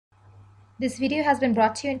This video has been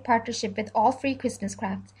brought to you in partnership with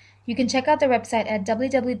AllFreeChristmasCrafts. You can check out their website at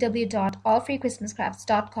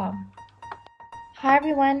www.allfreechristmascrafts.com. Hi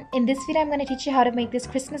everyone, in this video I'm going to teach you how to make this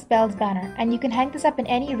Christmas bells banner, and you can hang this up in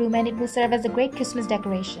any room and it will serve as a great Christmas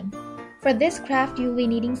decoration. For this craft you will be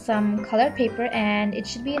needing some colored paper, and it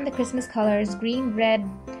should be in the Christmas colors green, red,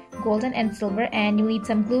 golden and silver, and you'll need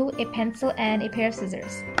some glue, a pencil and a pair of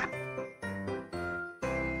scissors.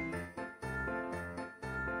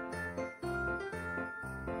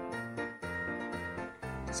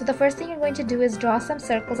 So the first thing you're going to do is draw some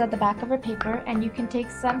circles at the back of your paper, and you can take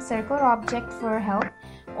some circular object for help,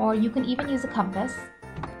 or you can even use a compass.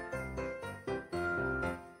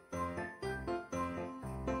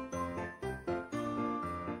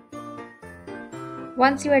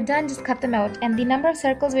 Once you are done, just cut them out, and the number of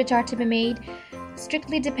circles which are to be made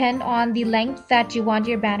strictly depend on the length that you want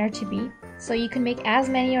your banner to be. So you can make as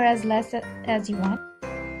many or as less as you want.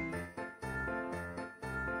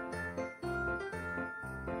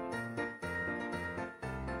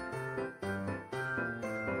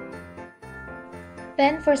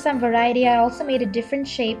 Then for some variety, I also made a different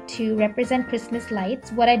shape to represent Christmas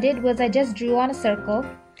lights. What I did was I just drew on a circle,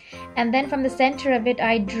 and then from the center of it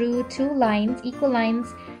I drew two lines, equal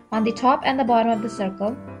lines, on the top and the bottom of the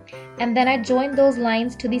circle, and then I joined those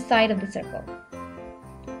lines to the side of the circle.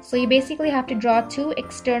 So you basically have to draw two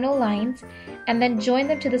external lines and then join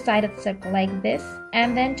them to the side of the circle like this,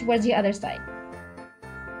 and then towards the other side.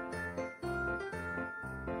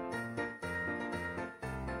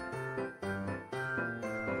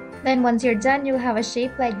 Then once you're done, you'll have a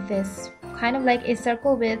shape like this, kind of like a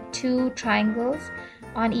circle with two triangles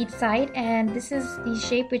on each side, and this is the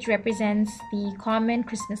shape which represents the common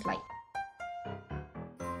Christmas light.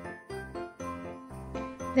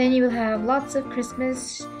 Then you will have lots of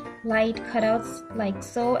Christmas light cutouts like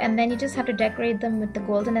so, and then you just have to decorate them with the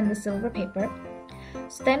golden and the silver paper.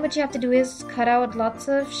 So then what you have to do is cut out lots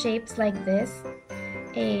of shapes like this,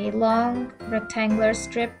 a long rectangular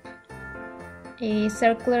strip, a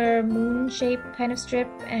circular moon shape kind of strip,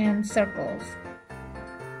 and circles.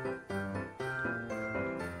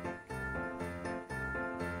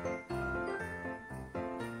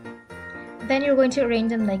 Then you're going to arrange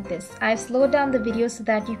them like this. I've slowed down the video so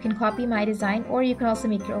that you can copy my design, or you can also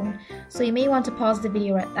make your own. So you may want to pause the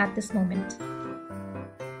video at this moment.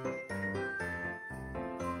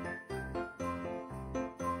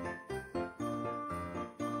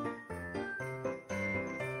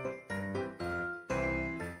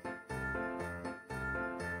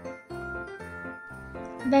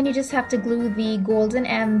 Then you just have to glue the golden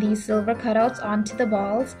and the silver cutouts onto the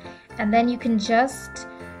balls, and then you can just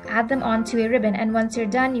add them onto a ribbon, and once you're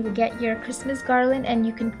done you will get your Christmas garland, and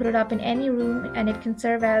you can put it up in any room and it can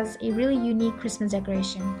serve as a really unique Christmas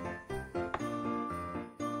decoration.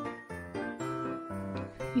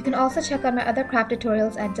 You can also check out my other craft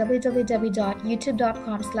tutorials at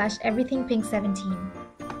www.youtube.com/everythingpink17.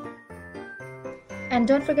 And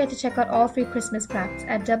don't forget to check out AllFreeChristmasCrafts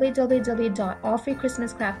at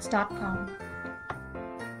www.allfreechristmascrafts.com.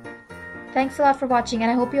 Thanks a lot for watching, and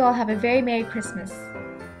I hope you all have a very Merry Christmas.